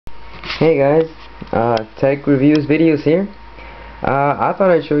Hey guys, tech reviews videos here. I thought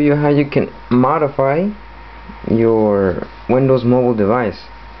I'd show you how you can modify your Windows mobile device.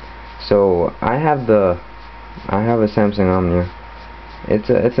 So I have a Samsung Omnia.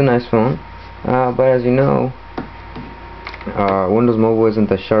 It's a nice phone, but as you know, Windows Mobile isn't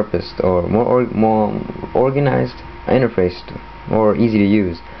the sharpest or more organized interface or easy to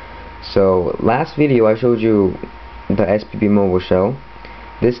use. So last video I showed you the SPB mobile shell.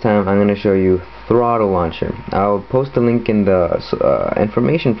 This time I'm going to show you ThrottleLauncher. I'll post a link in the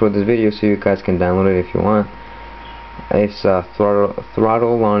information for this video so you guys can download it if you want. It's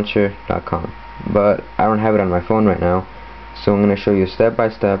ThrottleLauncher.com, but I don't have it on my phone right now, so I'm going to show you step by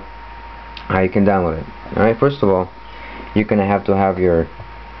step how you can download it. Alright, first of all, you're going to have your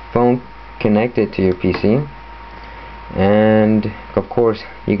phone connected to your PC, and of course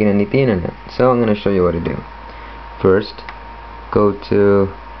you're going to need the internet. So I'm going to show you what to do. First, go to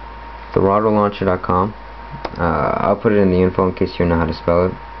ThrottleLauncher.com. I'll put it in the info in case you know how to spell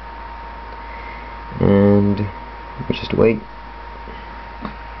it. And you just wait.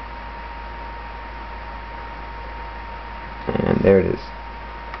 And there it is.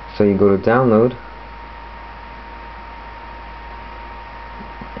 So you go to download.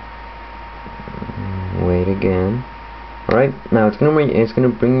 Wait again. Alright, now it's gonna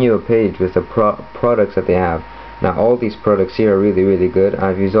bring you a page with the products that they have. Now all these products here are really good.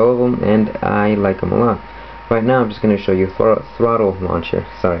 I've used all of them and I like them a lot. Right now I'm just going to show you ThrottleLauncher.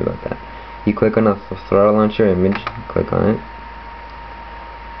 Sorry about that. You click on the ThrottleLauncher image, click on it.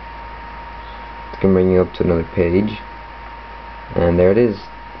 It's going to bring you up to another page. And there it is.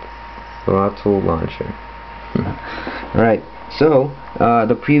 ThrottleLauncher. Alright, so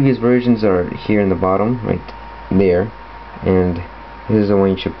the previous versions are here in the bottom, right there. And this is the one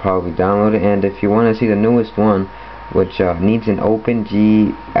you should probably download it. And if you want to see the newest one, which needs an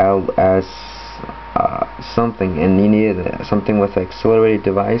OpenGLS something, and you need something with an accelerated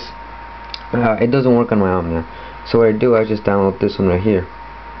device, it doesn't work on my Omnia. So what I do, I just download this one right here,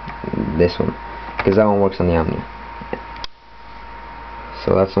 this one, because that one works on the Omnia.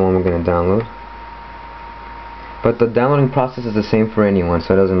 So that's the one we're going to download. But the downloading process is the same for anyone,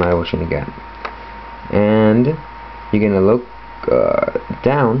 so it doesn't matter which one you get. And you're going to look go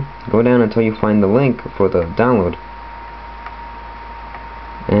down until you find the link for the download,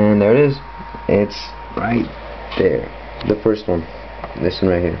 and there it is. It's right there, the first one, this one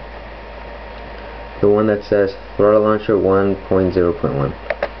right here, the one that says ThrottleLauncher 1.0.1.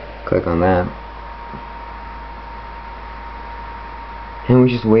 click on that, and we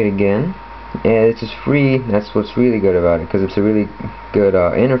just wait again. And it's just free. That's what's really good about it, because it's a really good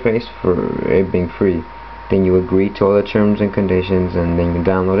interface for it being free. Then you agree to all the terms and conditions, and then you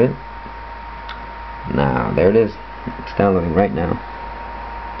download it. Now there it is. It's downloading right now.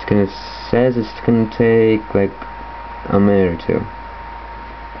 Says it's gonna take like a minute or two.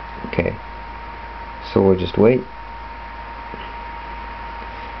 Okay, so we'll just wait.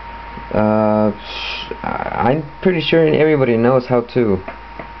 I'm pretty sure everybody knows how to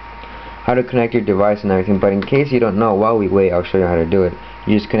connect your device and everything, but in case you don't know, while we wait, I'll show you how to do it.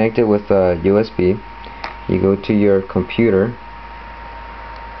 You just connect it with a USB. You go to your computer,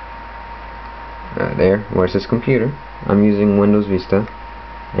 there, where it says computer. I'm using Windows Vista,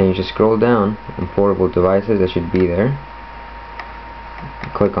 and you just scroll down on portable devices. That should be there.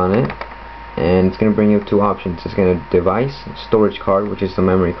 Click on it, and it's going to bring you up two options. It's going to device, storage card, which is the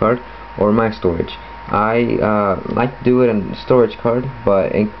memory card, or my storage. I like to do it on storage card,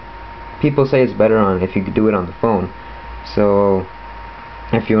 but people say it's better if you could do it on the phone. So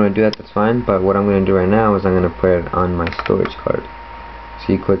if you want to do that, that's fine, but what I'm going to do right now is I'm going to put it on my storage card.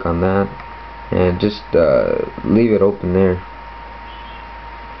 So you click on that and just leave it open there,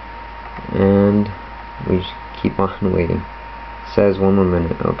 and we just keep on waiting. It says 1 more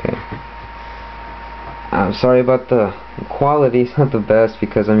minute. Okay, I'm sorry about the quality. It's not the best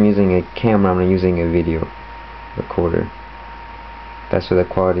because I'm using a camera. I'm not using a video recorder. That's why the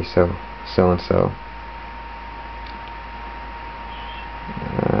quality so and so.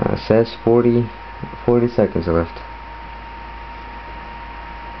 Says 40 seconds left.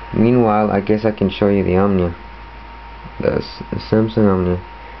 Meanwhile, I guess I can show you the Omnia, the Samsung Omnia.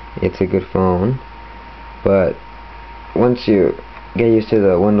 It's a good phone, but once you get used to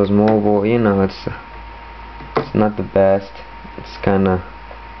the Windows Mobile, you know, it's not the best. It's kinda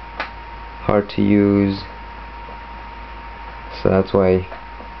hard to use, so that's why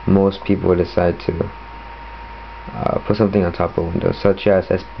most people decide to put something on top of Windows, such as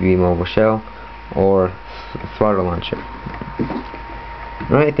SPB mobile shell or ThrottleLauncher.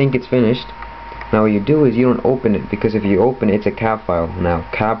 Alright, I think it's finished. Now what you do is you don't open it, because if you open it, it's a cap file. Now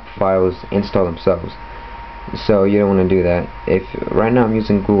cap files install themselves, so you don't want to do that. If right now I'm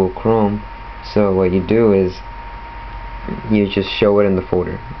using Google Chrome, so what you do is you just show it in the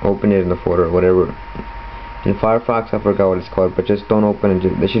folder, open it in the folder, or whatever. In Firefox, I forgot what it's called, but just don't open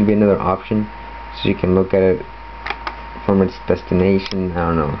it. There should be another option so you can look at it from its destination. I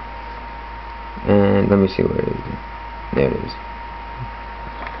don't know. And let me see where it is. There it is.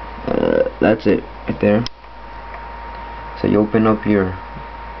 That's it right there. So you open up your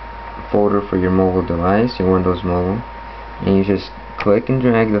folder for your mobile device, your Windows Mobile, and you just click and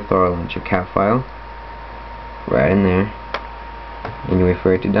drag the ThrottleLauncher cap file right in there, and you wait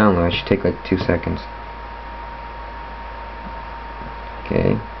for it to download. It should take like 2 seconds.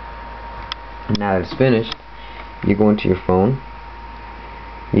 Okay. Now that it's finished, you go into your phone,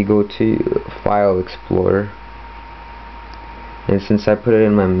 you go to File Explorer, and since I put it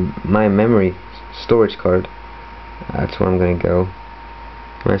in my memory storage card, that's where I'm gonna go.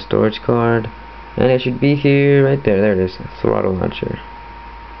 My storage card, and it should be here, right there. There it is, ThrottleLauncher.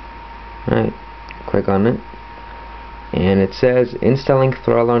 Alright, click on it, and it says installing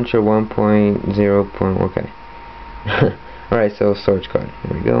ThrottleLauncher 1.0. Okay. Alright, so storage card.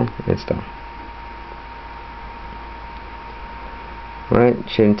 There we go. Install. Right,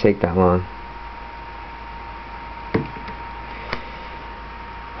 shouldn't take that long.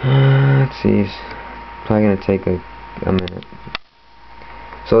 Let's see. It's probably gonna take a minute.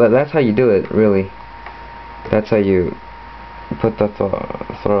 So that's how you do it, really. That's how you put the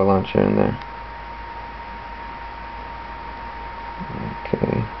ThrottleLauncher in there.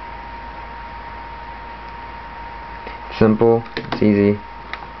 Okay. Simple. It's easy.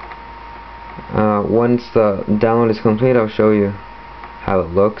 Once the download is complete, I'll show you how it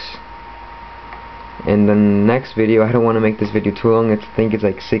looks. In the next video, I don't want to make this video too long. I think it's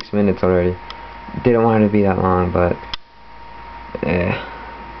like 6 minutes already. Didn't want it to be that long, but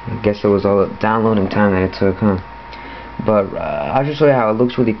I guess it was all the downloading time that it took, huh? But I'll just show you how it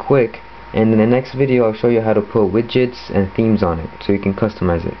looks really quick, and in the next video I'll show you how to put widgets and themes on it so you can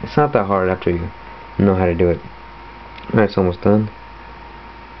customize it. It's not that hard after you know how to do it. Alright, it's almost done.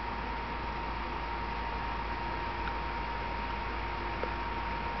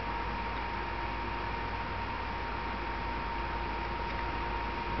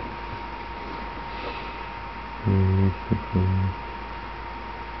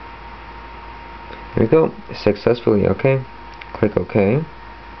 There we go, successfully. Okay, click OK.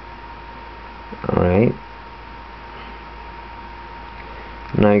 Alright,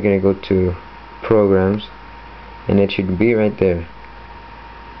 now you're gonna go to Programs, and it should be right there.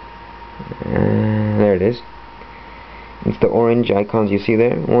 There it is. It's the orange icons you see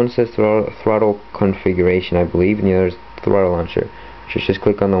there. One says throttle configuration, I believe, and the other is ThrottleLauncher. You should just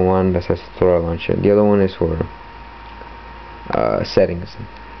click on the one that says ThrottleLauncher. The other one is for settings,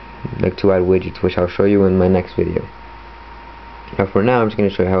 like to add widgets, which I'll show you in my next video. But for now, I'm just going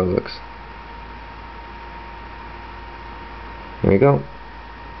to show you how it looks. There we go.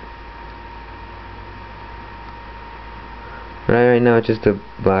 Right now it's just a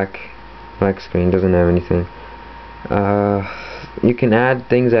black screen, doesn't have anything. You can add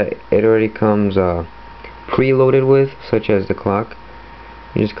things that it already comes preloaded with, such as the clock.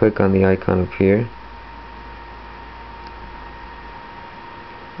 You just click on the icon up here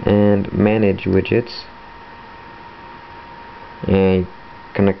and manage widgets, and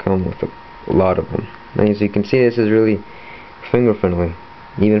gonna come with a lot of them. And as you can see, this is really finger friendly,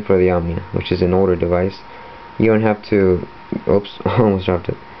 even for the Omnia, which is an older device. You don't have to, oops, almost dropped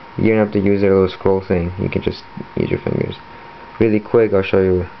it. You don't have to use that little scroll thing. You can just use your fingers. Really quick, I'll show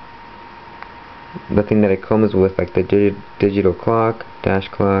you the thing that it comes with, like the digital clock, dash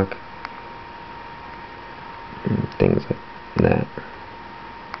clock, and things like that.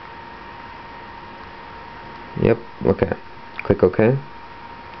 Yep, okay. Click OK,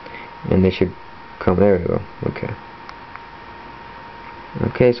 and they should come. There we go. Okay.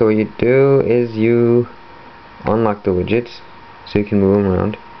 Okay, so what you do is you unlock the widgets so you can move them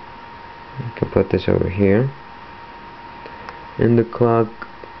around. You can put this over here, and the clock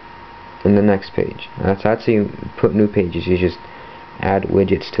in the next page. That's how you put new pages. You just add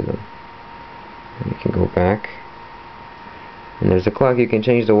widgets to them. And you can go back, and there's the clock. You can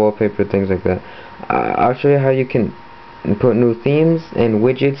change the wallpaper, things like that. I'll show you how you can put new themes and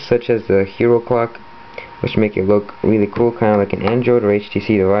widgets, such as the hero clock, which make it look really cool, kind of like an Android or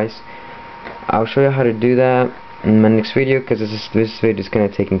HTC device. I'll show you how to do that in my next video, because this video is kind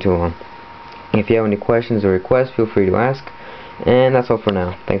of taking too long. If you have any questions or requests, feel free to ask. And that's all for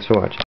now. Thanks for watching.